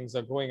way things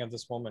are going at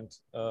this moment,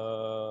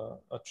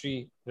 a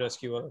tree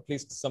rescue, or at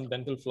least some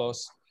dental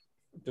floss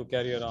to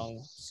carry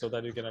around so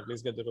that you can at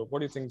least get the rope. What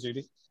do you think,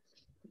 GD?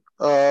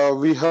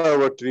 We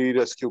have a tree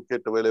rescue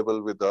kit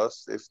available with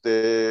us. If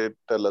they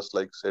tell us,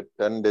 like, say,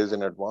 10 days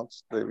in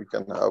advance, we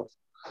can have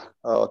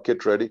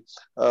kit ready.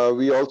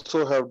 We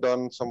also have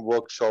done some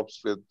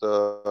workshops with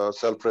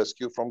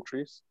self-rescue from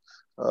trees,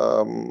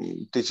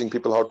 teaching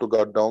people how to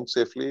guard down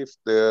safely if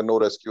there no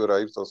rescue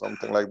arrives or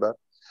something like that.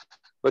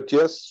 But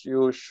yes,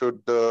 you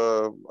should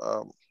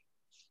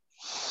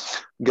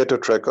get a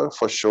tracker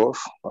for sure.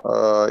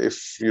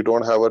 If you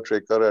don't have a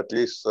tracker, at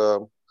least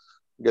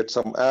get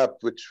some app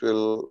which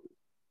will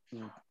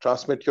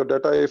transmit your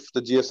data. If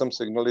the GSM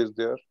signal is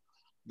there,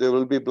 there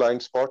will be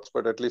blind spots,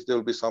 but at least there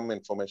will be some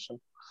information.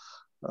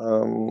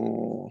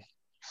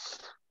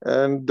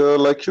 And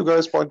like you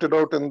guys pointed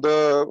out in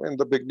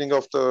the beginning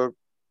of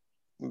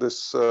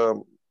this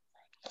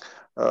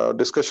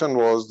discussion,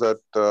 was that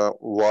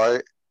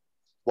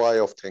why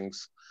of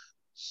things.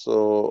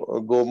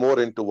 So go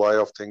more into why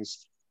of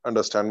things,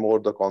 understand more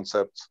the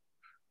concepts,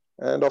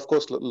 and of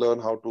course learn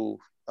how to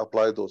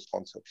apply those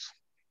concepts.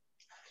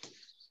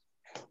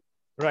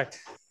 Right.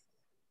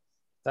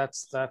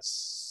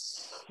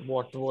 That's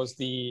what was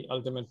the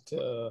ultimate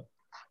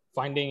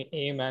finding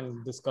aim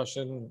and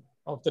discussion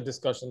of the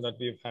discussion that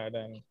we've had,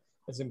 and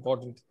it's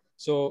important.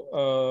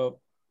 So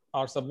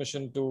our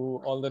submission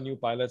to all the new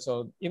pilots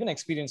or even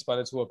experienced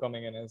pilots who are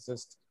coming in is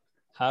just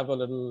have a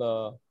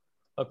little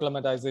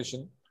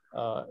acclimatization.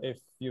 If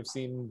you've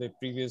seen the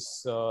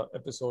previous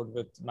episode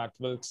with Matt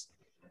Wilkes,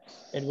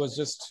 it was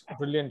just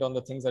brilliant on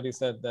the things that he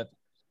said, that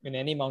in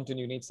any mountain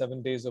you need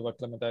 7 days of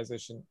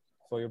acclimatization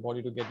for your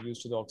body to get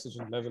used to the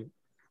oxygen level,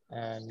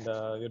 and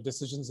your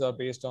decisions are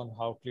based on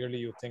how clearly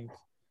you think.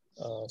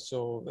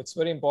 So it's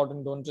very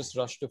important. Don't just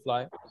rush to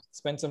fly.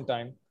 Spend some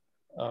time,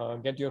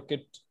 get your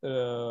kit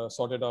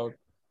sorted out,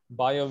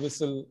 buy a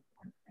whistle,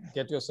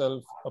 get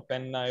yourself a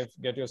pen knife,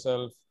 get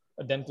yourself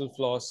a dental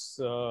floss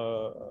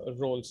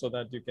roll so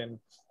that you can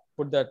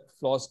put that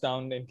floss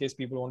down in case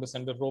people want to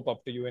send a rope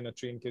up to you in a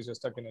tree, in case you're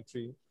stuck in a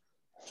tree.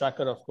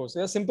 Tracker, of course.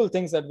 There are simple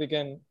things that we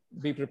can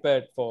be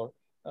prepared for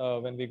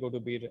when we go to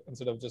beat,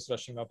 instead of just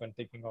rushing up and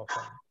taking off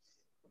and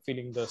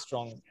feeling the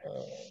strong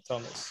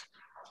thermals.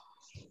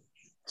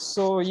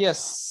 So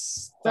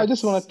yes, I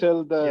just want to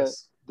tell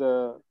yes.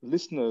 the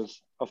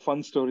listeners a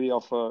fun story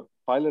of a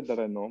pilot that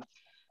I know,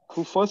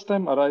 who first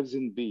time arrives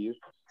in Bir,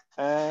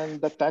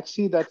 and the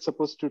taxi that's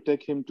supposed to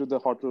take him to the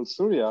Hotel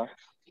Surya,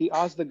 he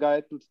asked the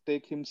guy to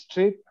take him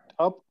straight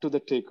up to the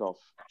takeoff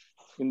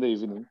in the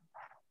evening.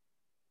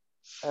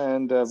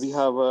 And we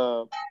have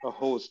a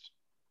host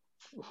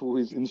who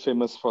is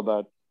infamous for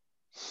that.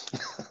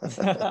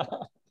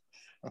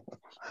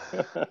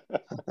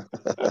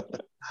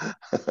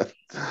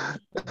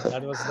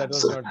 that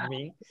was not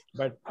me,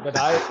 but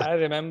I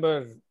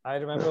remember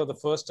the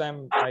first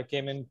time I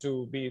came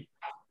into be,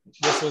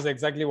 this was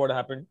exactly what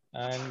happened,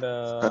 and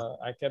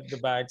I kept the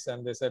bags,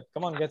 and they said,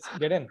 "Come on,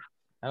 get in."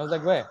 And I was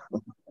like, "Where?"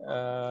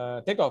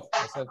 Take off.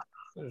 I said,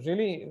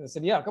 "Really?" They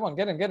said, "Yeah, come on,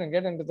 get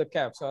into the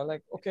cab." So I was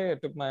like, "Okay." I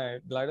took my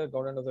glider,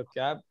 got into the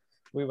cab.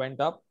 We went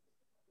up,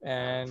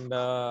 and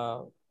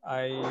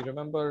I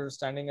remember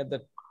standing at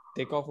the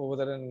takeoff over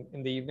there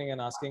in the evening and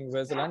asking,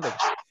 "Where's the landing?"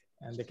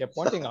 And they kept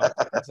pointing out.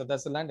 I said,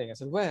 that's the landing. I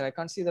said, where? I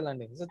can't see the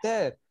landing. He said,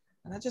 there.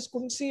 And I just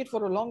couldn't see it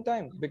for a long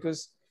time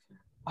because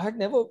I had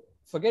never,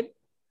 I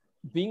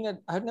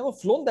had never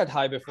flown that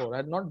high before. I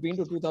had not been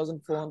to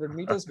 2,400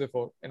 meters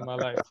before in my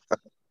life.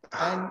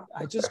 And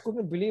I just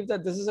couldn't believe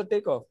that this is a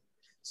takeoff.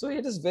 So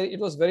it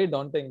was very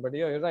daunting, but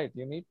yeah, you're right.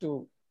 You need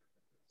to,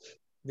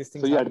 these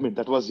things. So you admit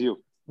that was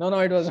you? No,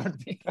 it was not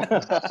me.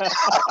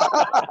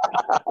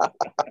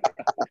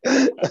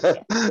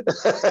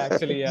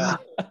 Actually, yeah.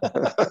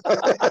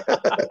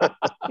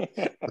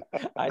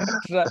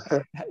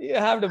 You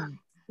have to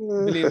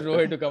believe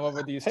Rohit to come up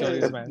with these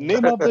stories, man.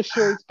 Name of the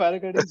show is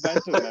Paragliding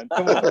Banter, man.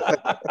 Come on.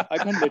 I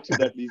can't let you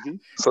that easy.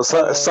 So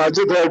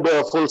Sajid had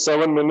a full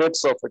 7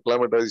 minutes of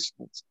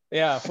acclimatization.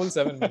 Yeah, full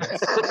 7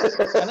 minutes.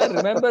 And I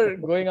remember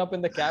going up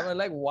in the camera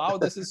like, wow,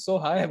 this is so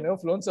high. I've never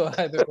flown so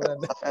high before.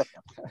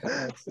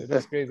 It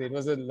was crazy. It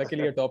was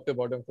luckily a top to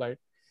bottom flight.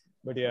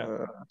 But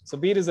yeah, so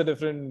Beer is a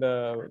different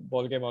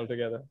ball game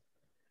altogether.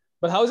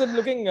 But how's it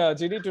looking,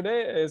 GD,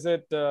 today? Is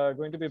it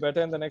going to be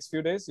better in the next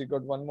few days? You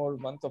got one more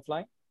month of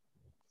flying?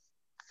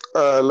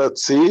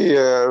 Let's see.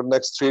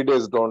 Next 3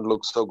 days don't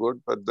look so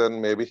good, but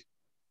then maybe.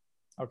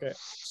 Okay.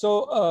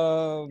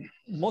 So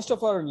most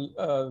of our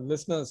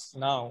listeners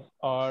now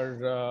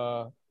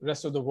are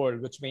rest of the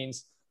world, which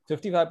means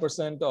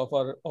 55% of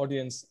our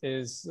audience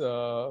is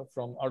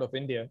from out of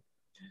India,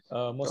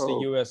 mostly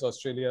US,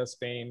 Australia,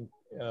 Spain,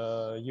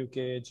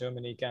 UK,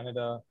 Germany,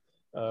 Canada,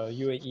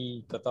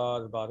 UAE,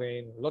 Qatar,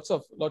 Bahrain, lots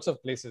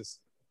of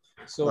places.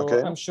 So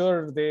I'm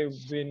sure they've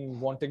been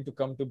wanting to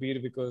come to Beer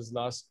because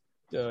last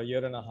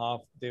year and a half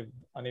they've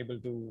unable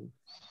to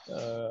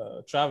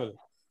travel.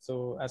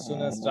 So as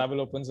soon as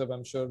travel opens up,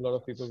 I'm sure a lot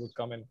of people would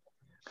come in.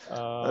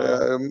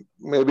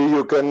 Maybe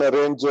you can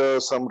arrange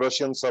some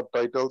Russian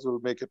subtitles. Will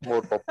make it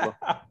more popular.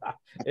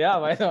 Yeah,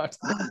 why not?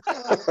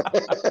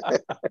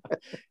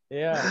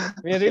 Yeah,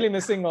 we are really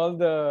missing all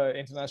the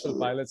international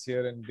pilots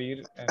here in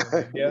Beer and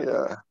in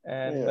India.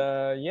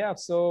 And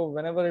so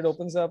whenever it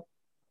opens up,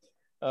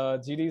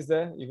 GD is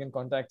there. You can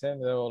contact him.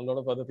 There are a lot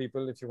of other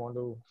people if you want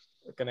to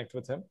connect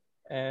with him.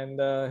 And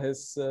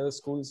his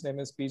school's name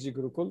is PG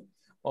Gurukul.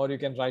 Or you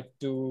can write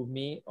to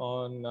me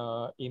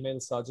on email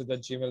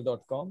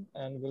sajid@gmail.com,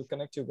 and we'll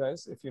connect you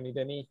guys if you need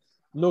any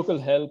local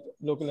help,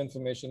 local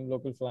information,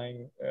 local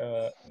flying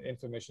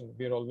information.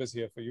 We're always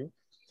here for you.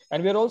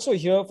 And we're also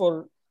here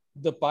for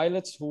the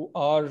pilots who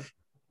are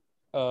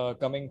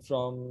coming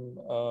from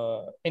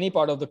any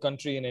part of the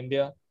country in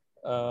India.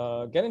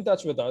 Get in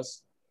touch with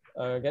us.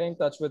 Get in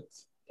touch with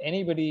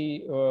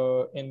anybody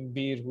in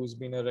Beer who's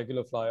been a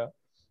regular flyer.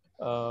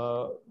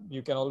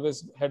 You can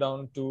always head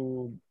on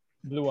to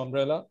Blue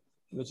Umbrella,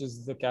 which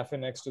is the cafe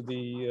next to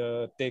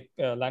the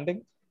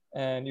landing,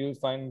 and you'll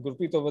find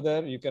Gurpreet over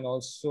there. You can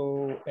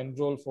also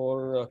enroll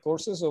for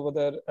courses over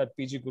there at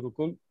PG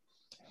Gurukul.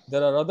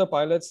 There are other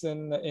pilots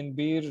in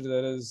Beer.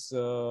 There's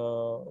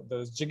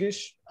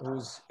Jigish,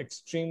 who's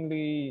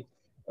extremely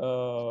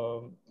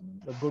a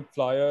good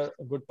flyer,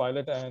 a good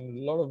pilot, and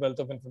a lot of wealth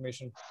of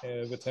information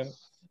with him.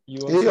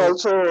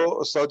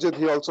 Sajid,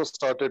 he also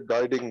started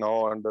guiding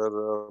now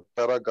under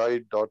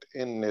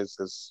paraguide.in is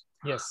his.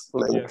 Yes.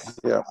 Link. Yes.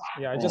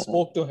 Yeah. I just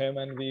spoke to him,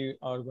 and we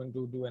are going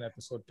to do an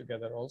episode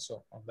together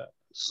also on that.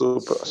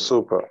 Super.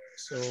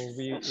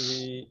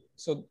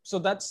 So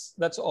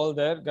that's all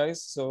there,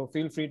 guys. So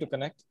feel free to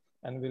connect,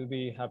 and we'll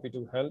be happy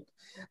to help.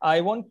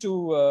 I want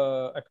to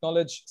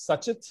acknowledge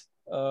Sachit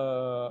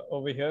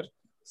over here.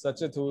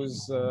 Sachit,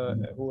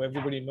 who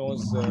everybody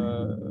knows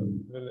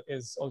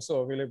is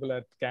also available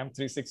at Camp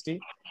 360,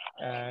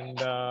 and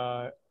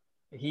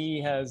he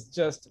has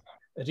just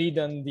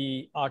redone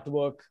the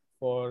artwork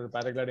for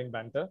Paragliding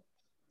Banter.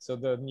 So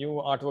the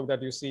new artwork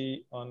that you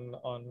see on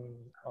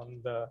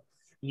the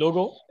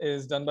logo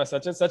is done by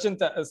Sachin. Sachin,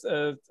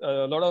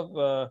 a lot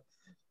of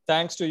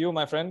thanks to you,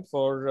 my friend,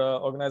 for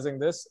organizing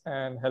this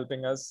and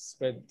helping us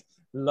spread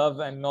love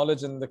and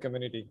knowledge in the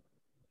community.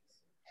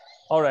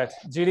 All right,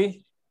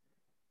 GD,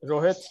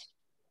 Rohit,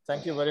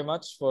 thank you very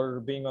much for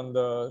being on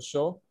the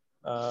show.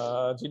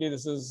 GD,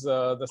 this is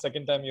the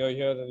second time you're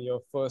here.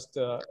 Your first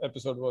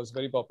episode was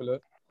very popular,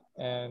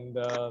 and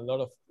a lot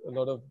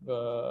of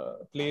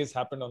plays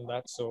happened on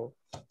that. So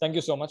thank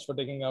you so much for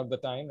taking out the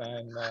time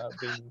and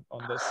being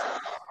on this.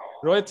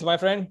 Rohit, my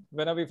friend,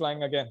 when are we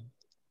flying again?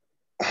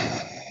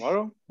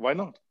 Tomorrow? Why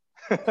not?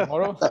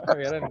 Tomorrow?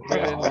 we are in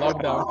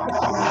lockdown.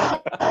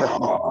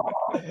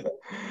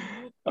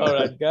 All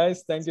right,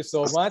 guys. Thank you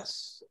so much.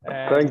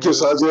 And thank you,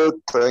 Sajid.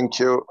 Thank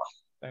you.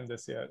 And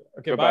this year.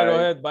 Okay, bye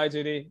Rohit. Bye,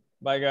 GD.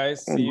 Bye,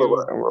 guys. See you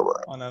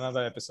on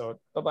another episode.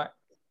 Bye-bye.